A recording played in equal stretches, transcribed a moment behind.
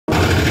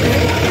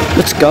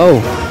Let's go.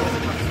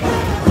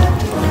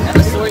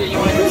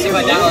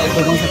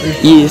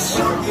 Yes.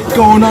 What's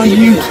going on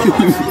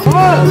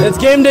YouTube? It's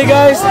game day,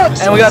 guys,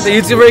 and we got the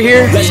YouTuber right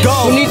here. Let's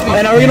go.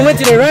 And are we gonna win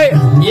today, right?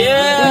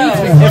 Yeah.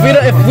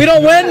 If we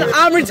don't win,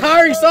 I'm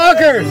retiring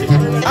soccer.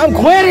 I'm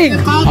quitting.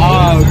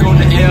 We're going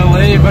to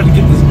ALA, about to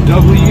get this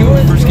W.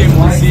 First game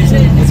of the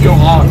season. Let's go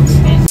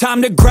Hawks.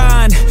 Time to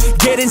grind,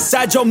 get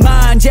inside your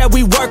mind. Yeah,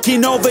 we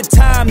working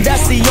overtime.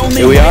 That's the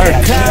only way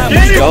to climb.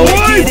 Let's go.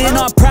 Get in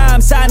on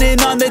prime, signing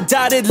on the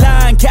dotted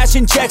line,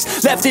 cashing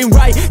checks left and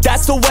right.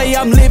 That's the way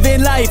I'm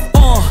living life.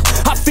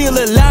 I feel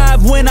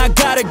alive when I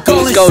got a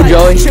goal in sight.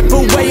 Joey. Chip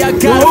away, I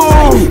got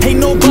a fight. Ain't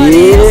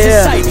nobody else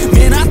in sight.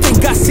 Man, I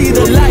think I see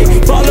the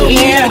light. Follow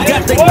me, I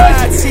got the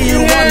guide. See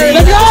you on the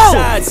other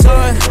side,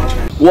 son.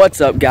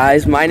 What's up,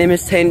 guys? My name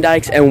is Tayden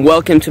Dyches and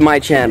welcome to my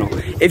channel.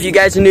 If you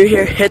guys are new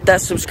here, hit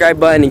that subscribe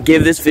button and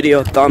give this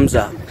video a thumbs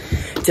up.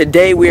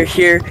 Today we're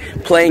here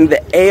playing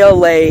the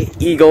ALA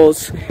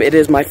Eagles. It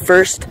is my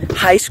first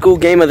high school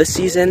game of the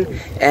season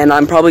and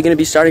I'm probably going to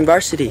be starting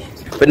varsity.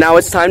 But now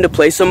it's time to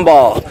play some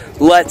ball.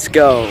 Let's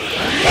go.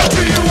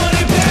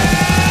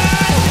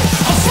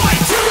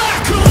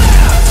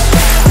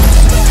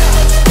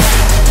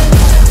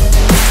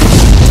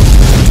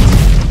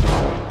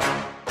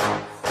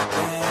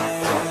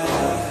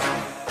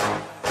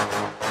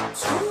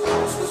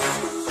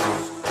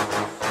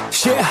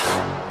 Yeah,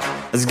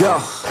 let's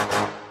go.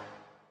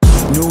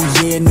 New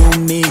year, new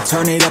me,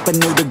 turn it up a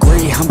new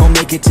degree. I'm gonna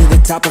make it to the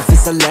top if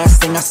it's the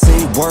last thing I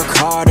see. Work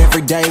hard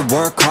every day,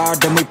 work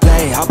hard, then we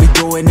play. I'll be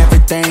doing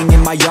everything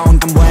in my own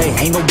way.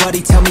 Ain't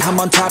nobody tell me I'm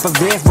on top of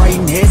it.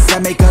 Writing hits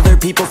that make other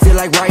people feel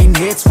like writing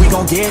hits. We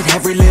gon' get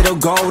every little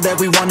goal that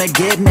we wanna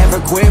get. Never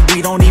quit,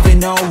 we don't even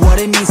know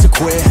what it means to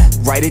quit.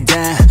 Write it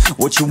down,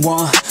 what you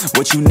want,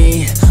 what you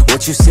need,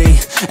 what you see.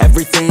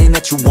 Everything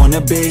that you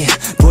wanna be.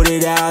 Put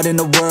it out in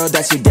the world,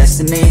 that's your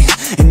destiny.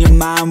 In your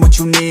mind, what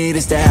you need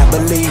is to have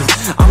belief.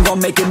 I'm gon'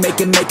 make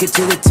it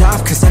to the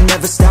top, cause I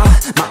never stop.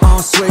 My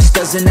own switch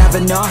doesn't have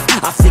enough.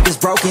 I think it's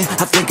broken,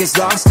 I think it's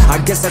lost. I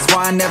guess that's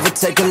why I never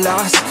take a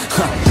loss.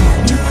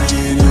 New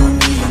year, new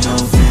me, no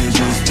fear,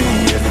 just be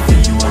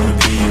everything you wanna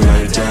be.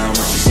 Write it down,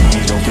 what you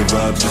see, don't give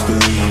up, just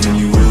believe and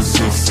you will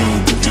succeed.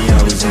 Put the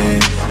hours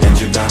in, and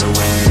you're bound to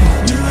win.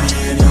 New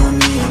year, new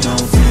me, no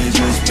fear,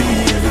 just be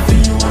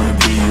everything you wanna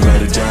be.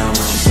 Write it down,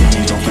 what you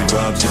see, don't give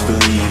up, just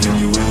believe and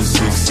you will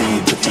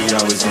succeed. Put the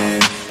hours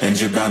in, and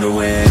you're bound to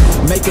win.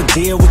 Make a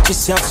deal with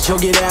yourself that you'll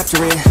get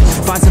after it.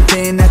 Find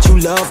something that you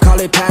love, call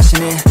it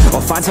passionate. Or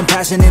find some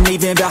passion and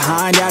leave it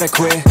behind,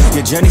 adequate.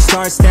 Your journey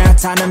starts now,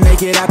 time to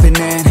make it happen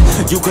then.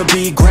 You could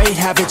be great,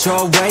 have it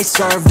your way.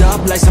 Served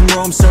up like some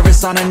room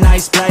service on a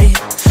nice plate.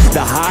 The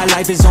high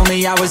life is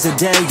only hours a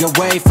day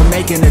away from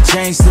making a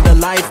change to the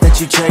life that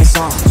you chase.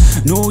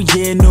 New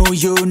year, new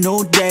you,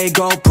 new day.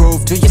 Go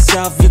prove to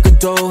yourself you could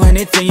do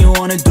anything you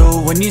wanna do.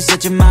 When you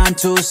set your mind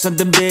to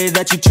something big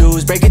that you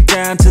choose, break it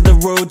down to the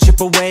root, chip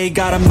away,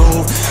 gotta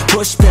move.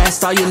 Push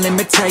past all your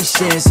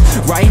limitations.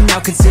 Right now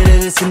consider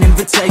this an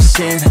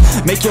invitation.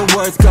 Make your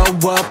worth go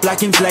up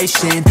like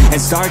inflation and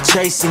start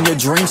chasing your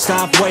dreams,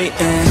 stop waiting.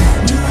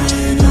 New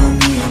year, new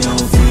me, no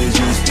fear,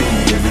 just be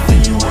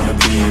everything you wanna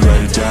be.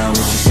 Write it down, what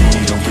you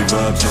see, don't give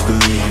up, just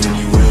believe and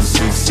you will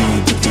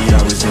succeed. Put the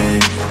hours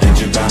in, and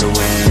you're bound to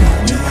win.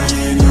 New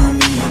year, new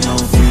me, no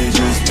fear,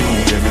 just be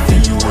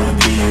everything you wanna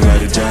be.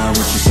 Write it down,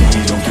 what you see,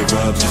 don't give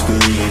up, just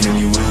believe and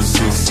you will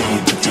succeed.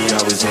 Put the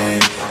hours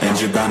in, and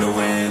you're bound to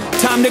win.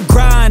 Time to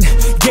grind,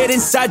 get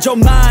inside your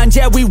mind.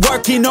 Yeah, we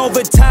working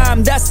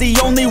overtime. That's the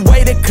only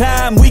way to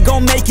climb. We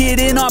gon' make it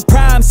in our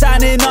prime,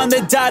 signing on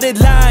the dotted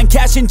line,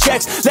 cashing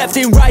checks left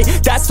and right.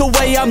 That's the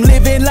way I'm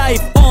living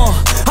life.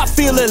 I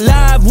feel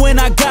alive when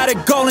I got a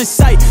goal in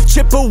sight.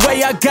 Chip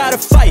away, I gotta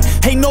fight.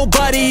 Ain't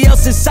nobody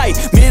else in sight.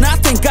 Man, I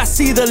think I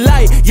see the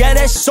light. Yeah,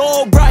 that's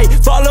so bright.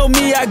 Follow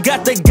me, I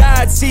got the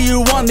guide. See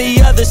you on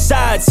the other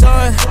side,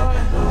 son.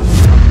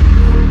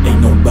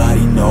 Ain't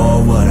nobody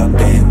know what I've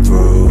been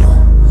through.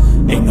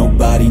 Ain't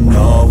nobody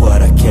know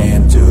what I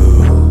can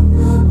do.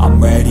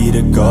 I'm ready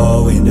to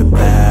go into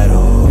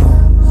battle.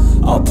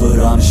 I'll put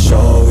on a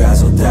show,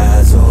 razzle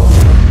dazzle.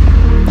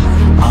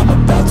 I'm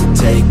about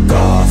to take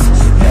off.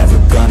 Never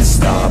gonna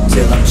stop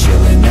till I'm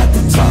chilling at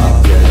the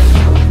top, yeah.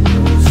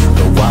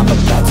 No, I'm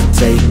about to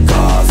take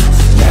off.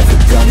 Never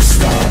gonna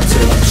stop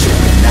till I'm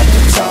chilling at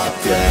the top,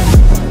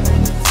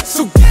 yeah.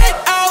 So get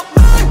out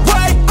my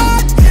way,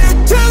 I'm here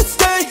to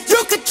stay.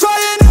 You could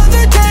try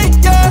another day,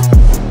 yeah.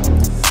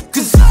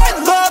 Cause I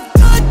love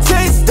the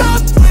taste of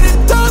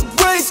winning the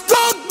race.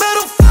 Gold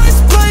medal,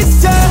 first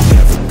place, yeah.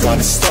 Never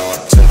gonna stop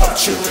till I'm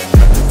chilling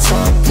at the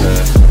top,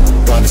 yeah.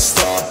 Gonna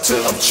stop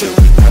till I'm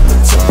chilling at the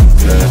top,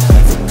 yeah.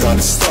 Never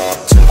gonna stop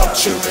till I'm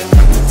chilling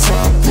at the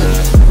top,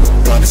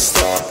 yeah. Gonna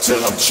stop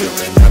till I'm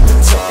chilling at the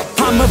top,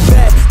 yeah. I'm a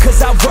vet,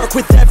 cause I work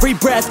with every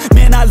breath.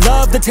 Man, I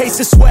love the taste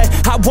of sweat,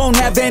 I won't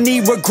have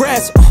any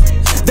regrets.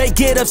 They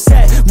get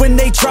upset when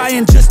they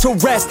trying just to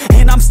rest,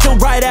 and I'm still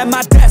right at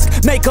my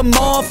desk, make them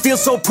all feel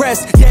so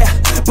pressed. Yeah,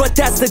 but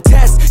that's the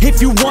test.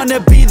 If you wanna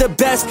be the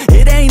best,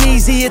 it ain't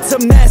easy, it's a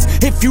mess.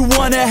 If you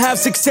wanna have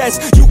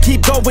success, you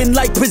keep going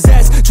like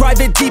possessed.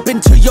 Drive it deep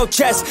into your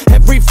chest.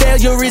 Every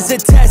failure is a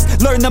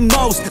test. Learn the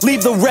most,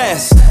 leave the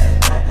rest.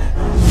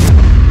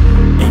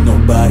 Ain't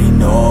nobody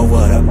know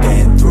what I've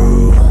been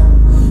through.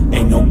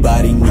 Ain't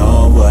nobody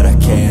know what I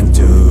can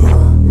do.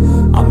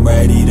 I'm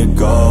ready to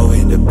go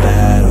into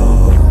battle.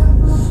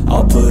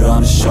 I'll put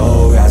on a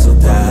show, razzle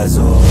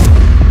dazzle.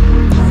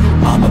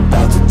 I'm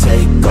about to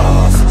take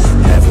off,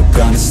 never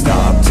gonna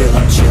stop till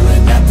I'm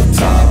chilling at the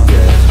top,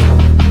 yeah.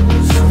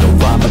 No,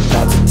 I'm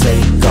about to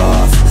take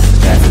off,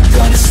 never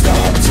gonna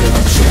stop till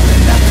I'm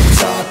chilling at the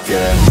top,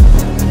 yeah.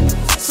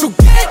 So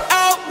get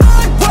out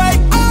my way,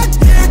 I'm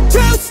here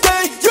to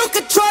stay. You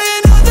can try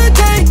another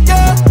day,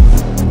 yeah.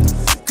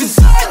 Cause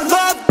I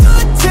love the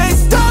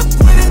taste of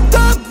winning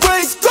the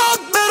race.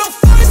 Gold medal,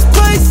 first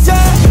place,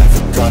 yeah.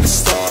 Never gonna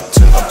stop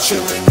till I'm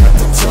chilling at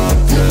the top,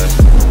 yeah.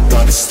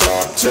 Gonna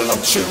stop till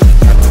I'm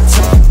chilling at the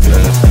top,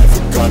 yeah.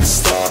 Never gonna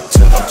stop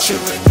till I'm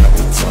chilling at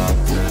the top,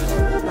 yeah.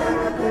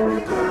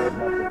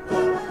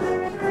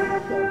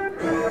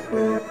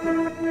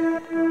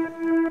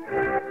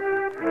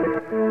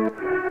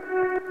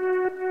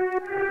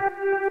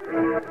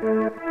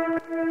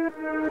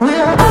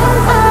 We're on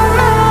our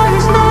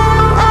rise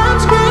now, I'm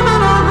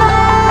screaming out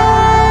loud.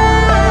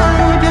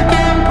 You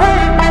can't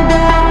break me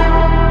down.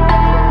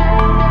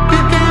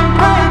 You can't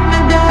break me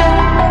down.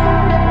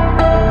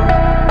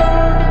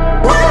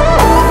 We're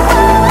on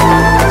our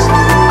rise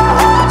now,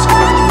 I'm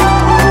screaming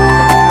out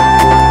loud.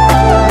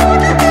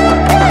 You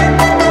can't break me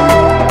down.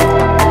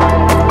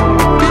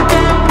 You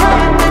can't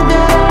break me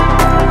down.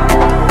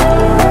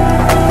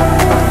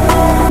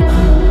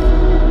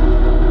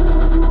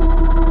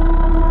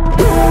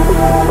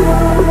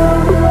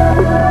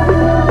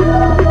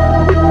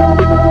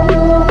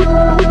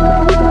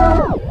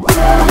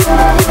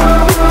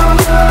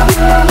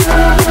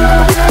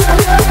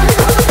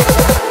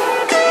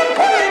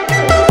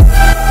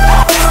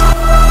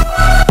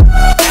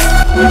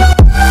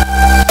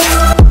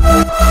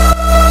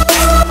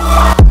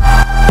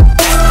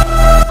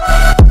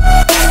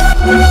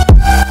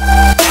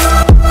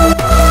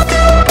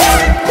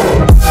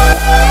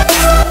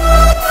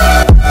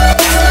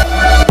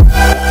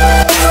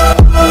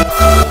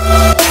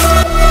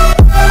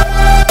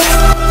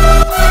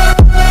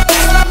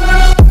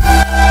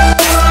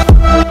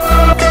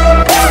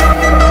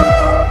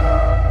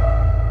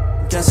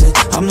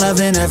 I'm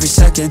loving every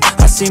second.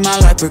 I see my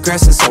life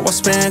progressing, so I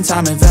spend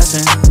time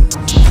investing.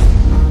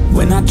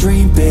 When I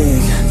dream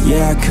big,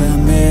 yeah, I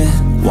commit.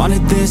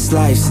 Wanted this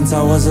life since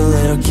I was a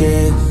little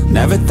kid.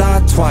 Never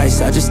thought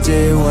twice, I just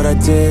did what I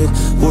did.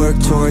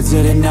 Worked towards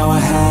it and now I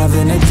have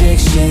an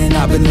addiction.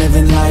 I've been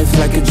living life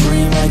like a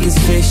dream, like it's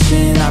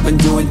fiction. I've been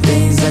doing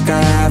things like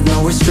I have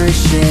no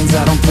restrictions.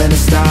 I don't plan to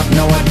stop,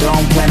 no I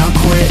don't plan on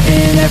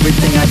quitting.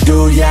 Everything I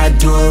do, yeah, I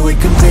do it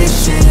with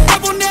conviction. I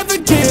will never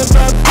give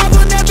up, I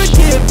will never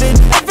give in.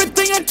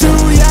 Everything I do,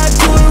 yeah, I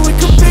do it with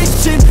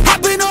conviction.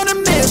 I've been on a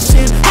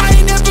mission, I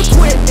ain't never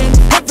quitting.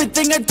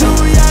 Everything I do,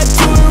 yeah, I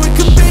do it with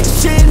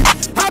conviction.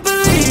 I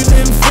believe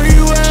in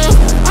free will,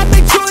 I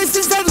make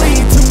choices that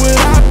lead to what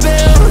I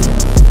build.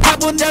 I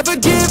will never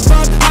give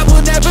up, I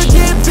will never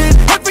give in.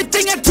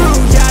 Everything I do,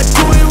 yeah, I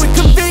do it with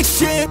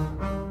conviction.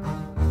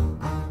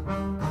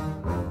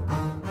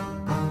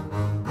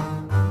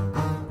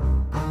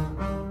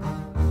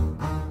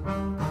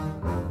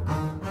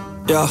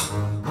 Yeah,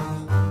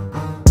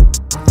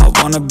 I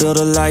wanna build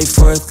a life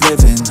worth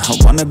living. I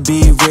wanna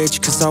be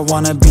rich cause I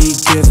wanna be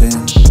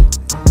given.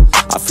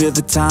 I feel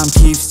the time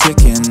keeps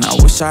ticking. I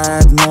wish I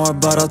had more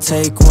but I'll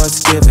take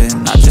what's given.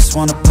 I just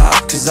wanna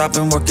pop cause I've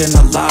been working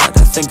a lot.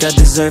 I think I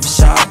deserve a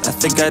shot, I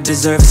think I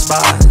deserve a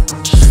spot.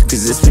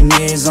 Cause it's been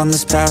years on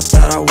this path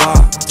that I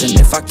walked, and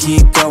if I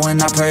keep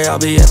going I pray I'll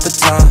be at the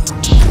top.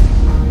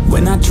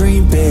 When I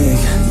dream big,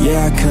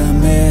 yeah, I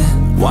commit.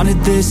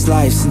 Wanted this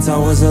life since I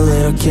was a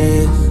little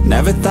kid.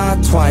 Never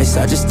thought twice,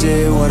 I just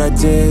did what I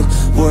did.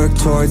 Worked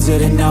towards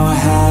it and now I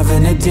have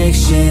an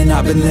addiction.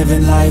 I've been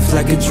living life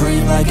like a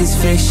dream, like it's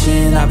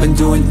fiction. I've been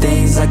doing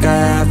things like I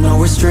have no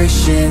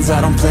restrictions. I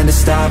don't plan to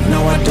stop,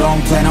 no I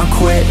don't plan on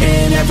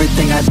quitting.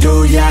 Everything I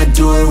do, yeah, I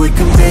do it with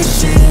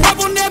conviction.